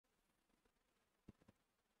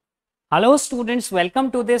Hello students,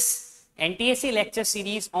 welcome to this NTSE lecture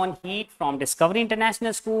series on heat from Discovery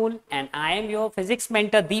International School, and I am your physics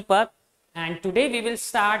mentor Deepak, and today we will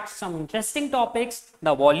start some interesting topics: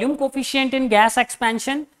 the volume coefficient in gas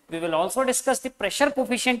expansion. We will also discuss the pressure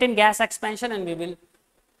coefficient in gas expansion, and we will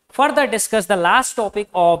further discuss the last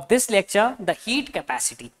topic of this lecture, the heat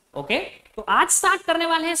capacity. Okay, तो आज start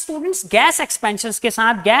करने वाले हैं students gas expansions के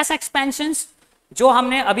साथ। Gas expansions जो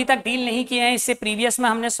हमने अभी तक डील नहीं किए हैं, इससे प्रीवियस में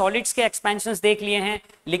हमने सॉलिड्स के एक्सपेंशंस देख लिए हैं,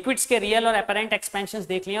 लिक्विड्स के रियल और अपरेंट एक्सपेंशंस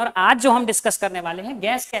देख लिए हैं, और आज जो हम डिस्कस करने वाले हैं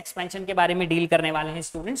गैस के एक्सपेंशन के बारे में डील करने वाले हैं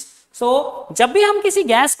स्टूडेंट्स। सो जब भी हम किसी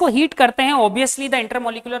गैस को हीट करते हैं, obviously the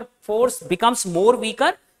intermolecular force becomes more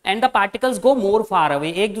weaker and the particles go more far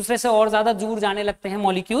away. एक दूसरे से और ज्यादा दूर जाने लगते हैं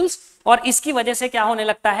मॉलिक्यूल्स, और इसकी वजह से क्या होने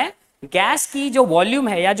लगता है, गैस की जो वॉल्यूम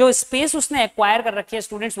है या जो स्पेस उसने एक्वायर कर रखी है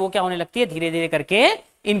स्टूडेंट्स, वो क्या होने लगती है, धीरे धीरे करके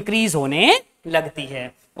इंक्रीज होने लगती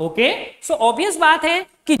है। ओके, सो ऑब्वियस बात है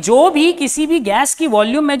कि जो भी किसी भी गैस की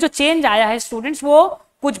वॉल्यूम में जो चेंज आया है स्टूडेंट्स, वो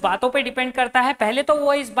कुछ बातों पे डिपेंड करता है। पहले तो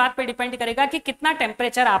वो इस बात पे डिपेंड करेगा कि कितना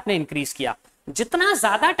टेम्परेचर आपने इंक्रीज किया। जितना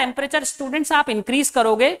ज्यादा टेम्परेचर स्टूडेंट्स आप इंक्रीज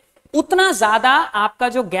करोगे, उतना ज्यादा आपका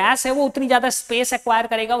जो गैस है वो उतनी ज्यादा स्पेस एक्वायर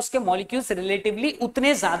करेगा, उसके मॉलिक्यूल्स रिलेटिवली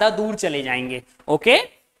उतने ज्यादा दूर चले जाएंगे। ओके,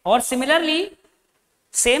 और सिमिलरली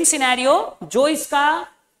सेम सिनेरियो, जो इसका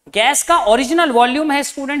गैस का ओरिजिनल वॉल्यूम है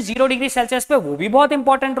स्टूडेंट 0 डिग्री सेल्सियस पे, वो भी बहुत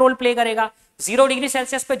इंपॉर्टेंट रोल प्ले करेगा। 0 डिग्री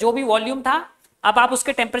सेल्सियस पे जो भी वॉल्यूम था, अब आप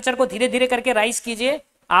उसके टेम्परेचर को धीरे धीरे करके राइज कीजिए,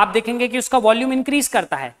 आप देखेंगे कि उसका वॉल्यूम इंक्रीज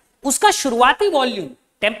करता है। उसका शुरुआती वॉल्यूम,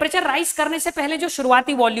 टेम्परेचर राइज करने से पहले जो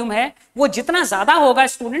शुरुआती वॉल्यूम है, वो जितना ज्यादा होगा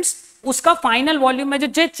स्टूडेंट्स, उसका फाइनल वॉल्यूम में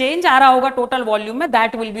जो चेंज आ रहा होगा टोटल वॉल्यूम में,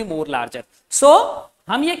 that will be more larger. सो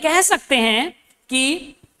हम ये कह सकते हैं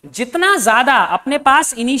कि जितना ज्यादा अपने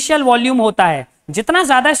पास इनिशियल वॉल्यूम होता है, जितना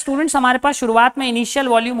ज्यादा स्टूडेंट्स हमारे पास शुरुआत में इनिशियल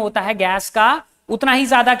वॉल्यूम होता है गैस का, उतना ही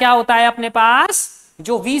ज्यादा क्या होता है अपने पास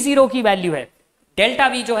जो V0 की वैल्यू है, डेल्टा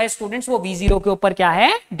V जो है स्टूडेंट्स, वो V0 के ऊपर क्या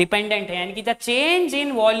है, डिपेंडेंट है। यानी कि the change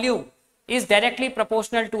in volume is directly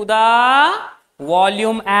proportional to the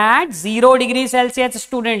volume at 0 degree Celsius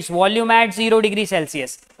students, volume at 0 degree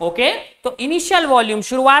Celsius. Okay, तो इनिशियल वॉल्यूम,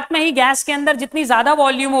 शुरुआत में ही गैस के अंदर जितनी ज्यादा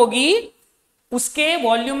वॉल्यूम होगी, उसके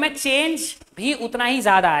वॉल्यूम में चेंज भी उतना ही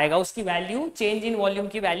ज्यादा आएगा, उसकी वैल्यू, चेंज इन वॉल्यूम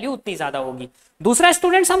की वैल्यू उतनी ज्यादा होगी। दूसरा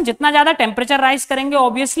स्टूडेंट्स, हम जितना ज्यादा टेम्परेचर राइज करेंगे,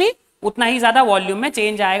 ऑब्वियसली उतना ही ज्यादा वॉल्यूम में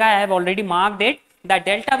चेंज आएगा। I have already marked it that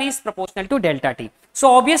delta V is proportional to delta T। So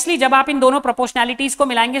obviously जब आप इन दोनों प्रोपोर्शनैलिटीज को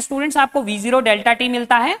मिलाएंगे स्टूडेंट्स, आपको V0 डेल्टा T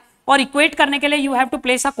मिलता है, और इक्वेट करने के लिए you have to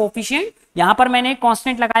place a coefficient. यहां पर मैंने एक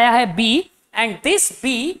कांस्टेंट लगाया है B, and this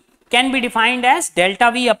B can be defined as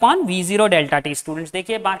delta V upon V0 delta T। Students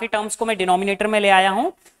देखिए, बाकी टर्म्स को मैं डिनोमिनेटर में ले आया हूं।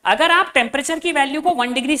 अगर आप टेम्परेचर की वैल्यू को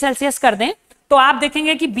 1 डिग्री सेल्सियस कर दें, तो आप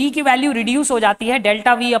देखेंगे कि B की वैल्यू रिड्यूस हो जाती है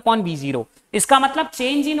डेल्टा V अपॉन V0। इसका मतलब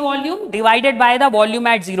change in volume divided by the volume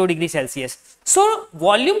at 0 degree Celsius. So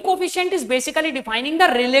volume coefficient is basically defining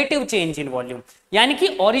the relative change in volume, यानी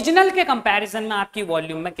कि ओरिजिनल के कंपैरिजन में आपकी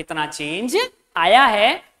वॉल्यूम में कितना चेंज आया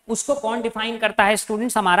है, उसको कौन डिफाइन करता है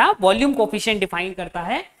स्टूडेंट्स, हमारा वॉल्यूम कोफिशिएंट डिफाइन करता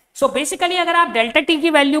है। सो बेसिकली अगर आप डेल्टा टी की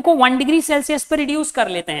वैल्यू को 1 डिग्री सेल्सियस पर रिड्यूस कर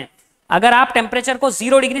लेते हैं, अगर आप टेम्परेचर को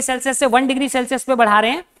 0 डिग्री सेल्सियस से 1 डिग्री सेल्सियस पे बढ़ा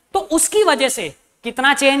रहे हैं, तो उसकी वजह से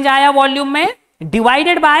कितना चेंज आया वॉल्यूम में,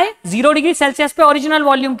 डिवाइडेड बाय 0 डिग्री सेल्सियस पे ओरिजिनल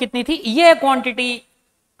वॉल्यूम कितनी थी, ये क्वांटिटी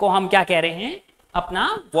को हम क्या कह रहे हैं, अपना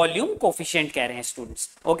वॉल्यूम कोफिशिएंट कह रहे हैं students.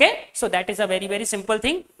 Okay, so that is a very very simple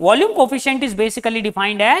thing. Volume coefficient is basically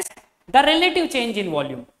defined as the relative change in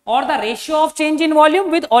volume और the ratio of change in volume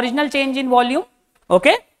with original change in volume.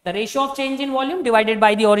 Okay, the ratio of change in volume divided by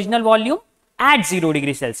the original volume at 0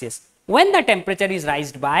 degree Celsius when the temperature is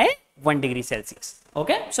raised by 1 degree Celsius.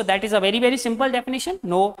 Okay, so that is a very very simple definition,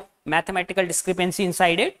 no mathematical discrepancy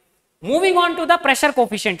inside it. Moving on to the pressure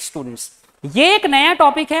coefficient students, ये एक नया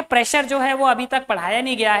topic है। Pressure जो है वो अभी तक पढ़ाया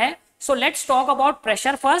नहीं गया है, so let's talk about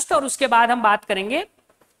pressure first, और उसके बाद हम बात करेंगे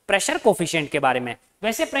प्रेशर कोफिशिएंट के बारे में।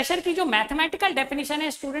 वैसे प्रेशर की जो मैथमेटिकल डेफिनेशन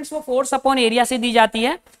है स्टूडेंट्स, वो फोर्स अपॉन एरिया से दी जाती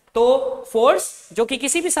है। तो फोर्स जो कि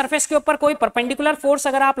किसी भी सरफेस के ऊपर कोई परपेंडिकुलर फोर्स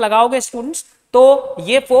अगर आप लगाओगे स्टूडेंट्स, तो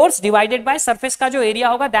ये फोर्स डिवाइडेड बाय सरफेस का जो एरिया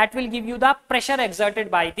होगा, that will give you the pressure exerted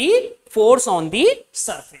by the force on the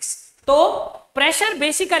surface. तो प्रेशर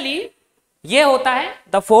बेसिकली ये होता है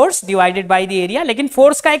the force divided by the area, लेकिन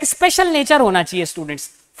फोर्स का एक स्पेशल नेचर होना चाहिए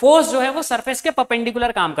स्टूडेंट्स। फोर्स जो है वो सरफेस के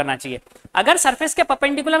परपेंडिकुलर काम करना चाहिए। अगर सरफेस के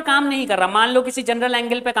परपेंडिकुलर काम नहीं कर रहा, मान लो किसी जनरल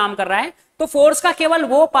एंगल पे काम कर रहा है, तो फोर्स का केवल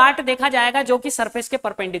वो पार्ट देखा जाएगा जो कि सरफेस के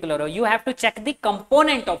परपेंडिकुलर हो। You have to check the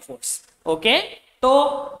component of force. Okay, तो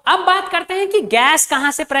अब बात करते हैं कि गैस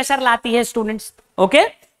कहां से प्रेशर लाती है स्टूडेंट्स। ओके,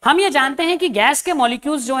 हम ये जानते हैं कि गैस के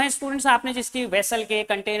मॉलिक्यूल्स जो हैं स्टूडेंट्स, आपने जिसकी वेसल के,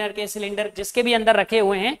 कंटेनर के, सिलेंडर जिसके भी अंदर रखे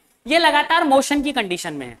हुए हैं, ये लगातार मोशन की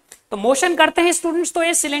कंडीशन में है। तो मोशन करते हैं स्टूडेंट्स तो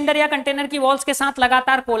ये सिलेंडर या कंटेनर की वॉल्स के साथ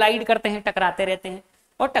लगातार कोलाइड करते हैं, टकराते रहते हैं।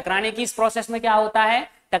 और टकराने की इस प्रोसेस में क्या होता है,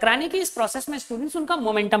 टकराने की इस प्रोसेस में स्टूडेंट्स उनका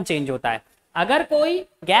मोमेंटम चेंज होता है। अगर कोई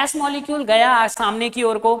गैस मॉलिक्यूल गया सामने की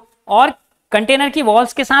ओर को और कंटेनर की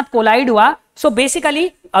वॉल्स के साथ कोलाइड हुआ, सो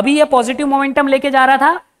बेसिकली अभी ये पॉजिटिव मोमेंटम लेके जा रहा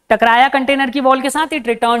था, टकराया कंटेनर की वॉल के साथ, इट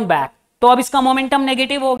रिटर्न बैक, तो अब इसका मोमेंटम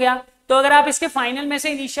नेगेटिव हो गया। तो अगर आप इसके फाइनल में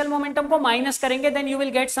से इनिशियल मोमेंटम को माइनस करेंगे then you will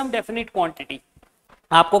get some definite quantity.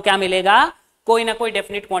 आपको क्या मिलेगा, कोई ना कोई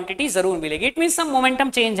डेफिनेट क्वांटिटी जरूर मिलेगी। It means some momentum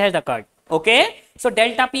change has occurred. Okay, so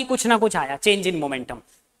delta P कुछ ना कुछ आया, change in momentum.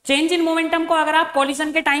 Change in momentum को अगर आप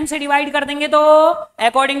कॉलिजन के टाइम से डिवाइड कर देंगे तो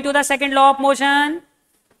according to the second law of motion,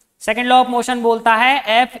 second law of motion बोलता है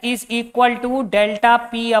F is equal to delta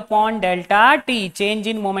P upon delta T, change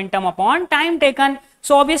in momentum upon time taken.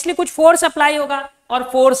 So obviously कुछ force apply होगा और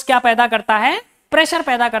force क्या पैदा करता है, pressure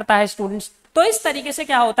पैदा करता है स्टूडेंट्स। तो इस तरीके से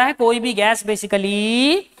क्या होता है, कोई भी गैस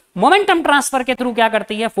बेसिकली मोमेंटम ट्रांसफर के थ्रू क्या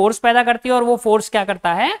करती है, फोर्स पैदा करती है, और वो फोर्स क्या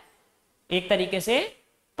करता है, एक तरीके से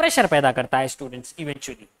प्रेशर पैदा करता है students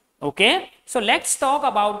eventually. Okay, so let's talk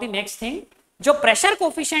about the next thing. जो प्रेशर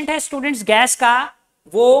कोफिशिएंट है स्टूडेंट्स गैस का,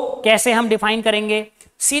 वो कैसे हम डिफाइन करेंगे।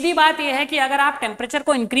 सीधी बात यह है कि अगर आप टेम्परेचर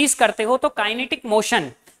को इंक्रीज करते हो तो काइनेटिक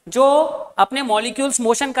मोशन, जो अपने मॉलिक्यूल्स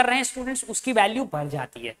मोशन कर रहे हैं स्टूडेंट्स, उसकी वैल्यू बढ़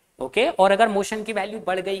जाती है। ओके, और अगर मोशन की वैल्यू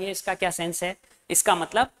बढ़ गई है, इसका क्या सेंस है, इसका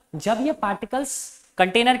मतलब जब ये पार्टिकल्स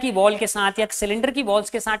कंटेनर की वॉल के साथ या सिलेंडर की वॉल्स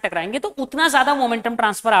के साथ टकराएंगे तो उतना ज्यादा मोमेंटम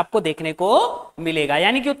ट्रांसफर आपको देखने को मिलेगा,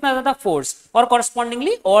 यानी कि उतना ज्यादा फोर्स और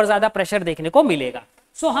कॉरस्पॉन्डिंगली और ज्यादा प्रेशर देखने को मिलेगा।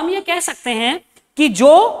 सो हम ये कह सकते हैं कि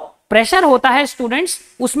जो प्रेशर होता है स्टूडेंट्स,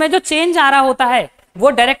 उसमें जो चेंज आ रहा होता है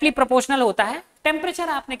वो डायरेक्टली प्रोपोर्शनल होता है टेम्परेचर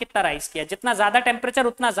आपने कितना राइज किया। जितना ज्यादा टेम्परेचर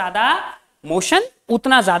उतना ज्यादा मोशन,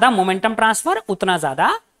 उतना ज्यादा मोमेंटम ट्रांसफर, उतना ज्यादा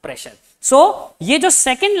प्रेशर। सो ये जो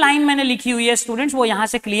सेकंड लाइन मैंने लिखी हुई है स्टूडेंट्स, वो यहां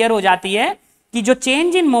से क्लियर हो जाती है कि जो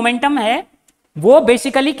चेंज इन मोमेंटम है वो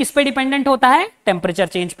बेसिकली किस पे डिपेंडेंट होता है, टेम्परेचर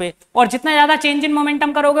चेंज पे। और जितना ज्यादा चेंज इन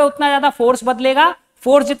मोमेंटम करोगे उतना ज्यादा फोर्स बदलेगा,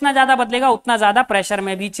 फोर्स जितना ज्यादा बदलेगा उतना ज्यादा प्रेशर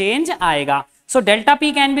में भी चेंज आएगा। So delta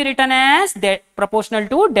P can be written as proportional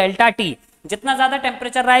to delta T. जितना ज्यादा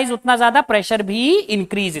टेम्परेचर राइज उतना ज्यादा प्रेशर भी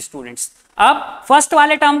इंक्रीज स्टूडेंट्स। अब फर्स्ट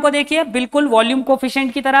वाले टर्म को देखिए, बिल्कुल वॉल्यूम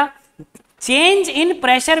कोफिशिएंट की तरह, change in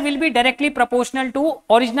pressure will be directly proportional to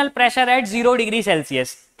original pressure at 0 degree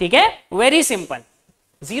Celsius. ठीक है, वेरी सिंपल।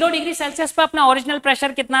 0 डिग्री सेल्सियस पे अपना ओरिजिनल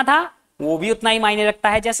प्रेशर कितना था, वो भी उतना ही मायने रखता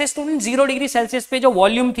है जैसे स्टूडेंट 0 डिग्री सेल्सियस पे जो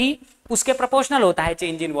वॉल्यूम थी उसके प्रोपोर्शनल होता है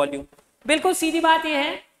चेंज इन वॉल्यूम। बिल्कुल सीधी बात यह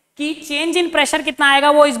है कि चेंज इन प्रेशर कितना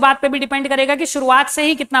आएगा वो इस बात पे भी डिपेंड करेगा कि शुरुआत से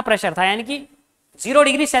ही कितना प्रेशर था, यानी कि 0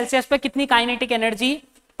 डिग्री सेल्सियस पे कितनी काइनेटिक एनर्जी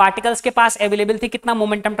पार्टिकल्स के पास अवेलेबल थी, कितना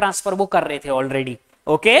मोमेंटम ट्रांसफर वो कर रहे थे ऑलरेडी।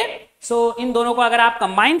 ओके, सो इन दोनों को अगर आप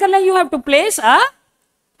कंबाइन कर लें, you have to place a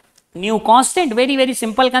new constant. Very very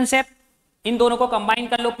simple concept. इन दोनों को कंबाइन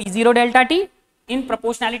कर लो, P0 डेल्टा टी। इन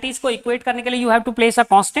प्रोपोर्शनैलिटीज को इक्वेट करने के लिए you have to place a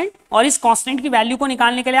constant, और इस कांस्टेंट की वैल्यू को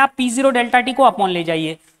निकालने के लिए आप P0 डेल्टा टी को अपॉन ले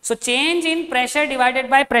जाइए। So change in pressure divided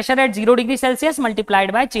by pressure at 0 degree Celsius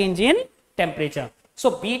multiplied by change in temperature. So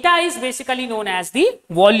beta is basically known as the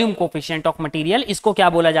volume coefficient of material. इसको क्या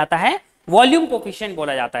बोला जाता है, वॉल्यूम कोफिशिएंट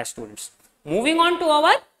बोला जाता है students. Moving on to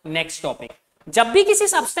our next topic. जब भी किसी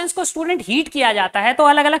सब्सटेंस को स्टूडेंट हीट किया जाता है तो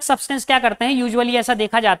अलग अलग सब्सटेंस क्या करते हैं, यूजुअली ऐसा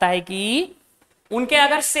देखा जाता है कि उनके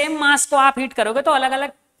अगर सेम मास को आप हीट करोगे तो अलग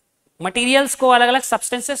अलग मटेरियल्स को, अलग अलग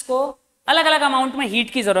सब्सटेंसेस को अलग अलग अमाउंट में हीट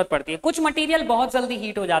की जरूरत पड़ती है। कुछ मटेरियल बहुत जल्दी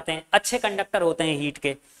हीट हो जाते हैं, अच्छे कंडक्टर होते हैं हीट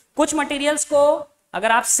के। कुछ मटेरियल्स को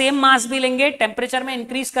अगर आप सेम मास भी लेंगे, टेम्परेचर में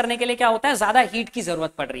इंक्रीज करने के लिए क्या होता है, ज्यादा हीट की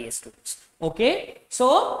जरूरत पड़ रही है students. Okay,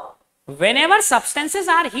 so whenever substances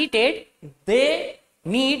are heated, they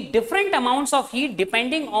need different amounts of heat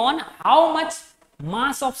depending on how much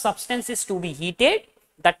mass of substance is to be heated,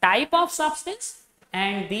 the type of substance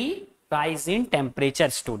and the rise in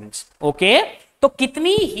temperature students. Okay, तो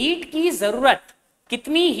कितनी heat की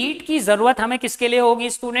जरूरत हमें किसके लिए होगी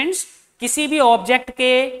students, किसी भी ऑब्जेक्ट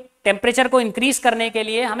के टेम्परेचर को इंक्रीज करने के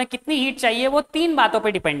लिए हमें कितनी हीट चाहिए, वो 3 बातों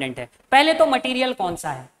पे डिपेंडेंट है। पहले तो मटेरियल कौन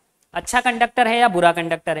सा है, अच्छा कंडक्टर है या बुरा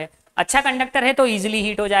कंडक्टर है। अच्छा कंडक्टर है तो इजीली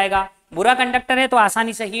हीट हो जाएगा, बुरा कंडक्टर है तो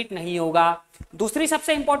आसानी से हीट नहीं होगा। दूसरी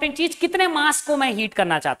सबसे इंपॉर्टेंट चीज, कितने मास को मैं हीट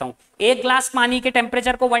करना चाहता हूं। एक ग्लास पानी के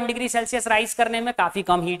टेम्परेचर को 1 डिग्री सेल्सियस राइज करने में काफी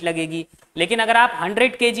कम हीट लगेगी, लेकिन अगर आप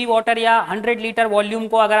 100 kg वाटर या 100 लीटर वॉल्यूम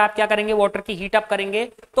को अगर आप क्या करेंगे, वाटर की हीट अप करेंगे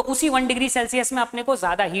तो उसी 1 डिग्री सेल्सियस में अपने को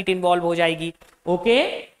ज्यादा हीट इन्वॉल्व हो जाएगी।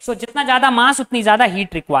 ओके, सो जितना ज्यादा मास उतनी ज्यादा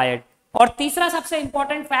हीट रिक्वायर्ड। और तीसरा सबसे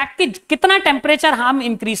इंपॉर्टेंट फैक्ट कि कितना टेम्परेचर हम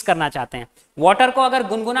इंक्रीज करना चाहते हैं। वाटर को अगर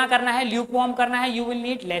गुनगुना करना है, ल्यूक वार्म करना है, you will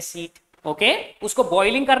need less heat. Okay, उसको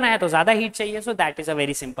बॉइलिंग करना है तो ज्यादा हीट चाहिए। So that is a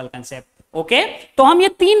very simple concept. Okay तो हम ये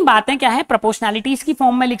तीन बातें क्या है प्रोपोर्शनैलिटीज की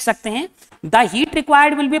फॉर्म में लिख सकते हैं. The heat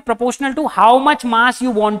required will be proportional to how much mass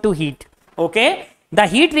you want to heat. Okay the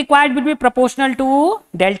heat required will be proportional to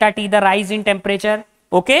delta T, the rise in temperature.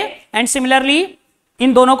 Okay and similarly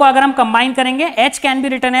in दोनों को अगर हम combine करेंगे, H can be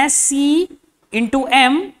written as C into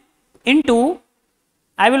M into,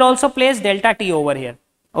 I will also place delta T over here.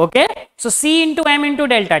 Okay, so C into M into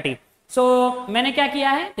delta T. So मैंने क्या किया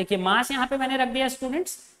है, देखिए मास यहाँ पे मैंने रख दिया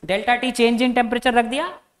students, delta T change in temperature रख दिया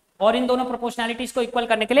और इन दोनों प्रोपोर्शनैलिटीज को इक्वल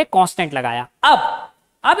करने के लिए कांस्टेंट लगाया.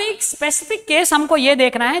 अब एक स्पेसिफिक केस हमको ये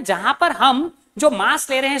देखना है जहां पर हम जो मास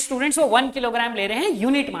ले रहे हैं स्टूडेंट्स वो 1 किलोग्राम ले रहे हैं,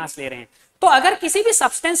 यूनिट मास ले रहे हैं. तो अगर किसी भी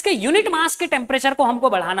सब्सटेंस के यूनिट मास के टेम्परेचर को हमको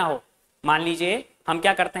बढ़ाना हो, मान लीजिए हम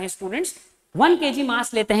क्या करते हैं स्टूडेंट्स, 1 kg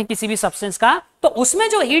मास लेते हैं किसी भी सब्सटेंस का, तो उसमें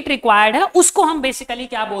जो हीट रिक्वायर्ड है उसको हम बेसिकली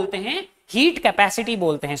क्या बोलते हैं, हीट कैपेसिटी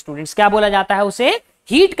बोलते हैं स्टूडेंट्स. क्या बोला जाता है उसे,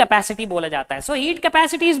 हीट कैपेसिटी बोला जाता है. So heat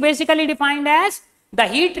capacity is basically defined as the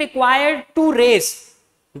heat required to raise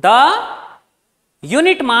the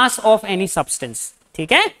unit mass of any substance.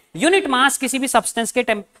 ठीक है, यूनिट मास किसी भी सब्सटेंस के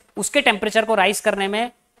उसके टेम्परेचर को राइज करने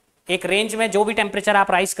में, एक रेंज में जो भी टेम्परेचर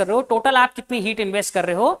आप राइज कर रहे हो, टोटल आप कितनी हीट इन्वेस्ट कर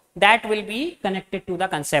रहे हो, that will be connected to the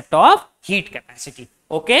concept of heat capacity.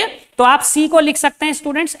 Okay तो आप C को लिख सकते हैं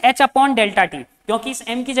students H upon delta T, क्योंकि इस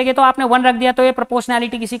M की जगह तो आपने 1 रख दिया तो ये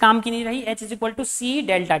प्रोपोर्शनैलिटी किसी काम की नहीं रही. H is equal to C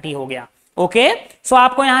delta T हो गया. ओके सो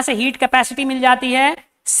आपको यहां से हीट कैपेसिटी मिल जाती है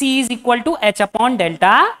C is equal to H upon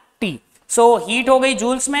delta T. So heat हो गई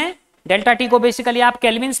जूल्स में, डेल्टा टी को बेसिकली आप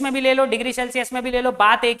केल्विन्स में भी ले लो, डिग्री सेल्सियस में भी ले लो,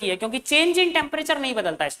 बात एक ही है क्योंकि चेंज इन टेम्परेचर नहीं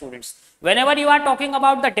बदलता है students. Whenever you are talking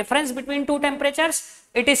about the difference between two temperatures,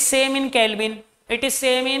 it is same in kelvin, it is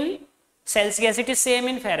same in Celsius, it is same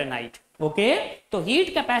in Fahrenheit. Okay तो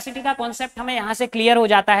हीट कैपेसिटी का concept हमें यहां से clear हो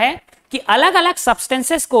जाता है कि अलग अलग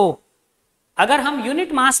सब्सटेंसेस को अगर हम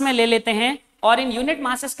यूनिट मास में ले लेते हैं और इन यूनिट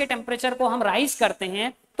मासेस के टेम्परेचर को हम राइज करते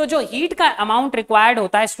हैं, तो जो हीट का अमाउंट रिक्वायर्ड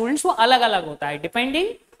होता है स्टूडेंट्स वो अलग अलग होता है,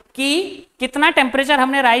 डिपेंडिंग कि कितना टेम्परेचर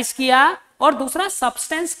हमने राइज किया और दूसरा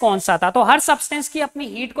सब्सटेंस कौन सा था. तो हर सब्सटेंस की अपनी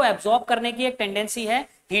हीट को एब्जॉर्ब करने की एक टेंडेंसी है,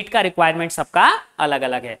 हीट का रिक्वायरमेंट सबका अलग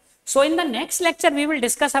अलग है. सो in the next lecture we will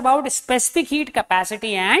discuss about specific heat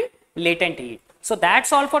capacity and latent heat. So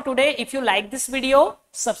that's all for today. If you like this video,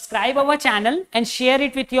 subscribe our channel and share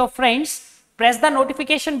it with your friends. Press the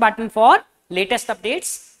notification button for latest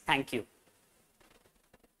updates. Thank you.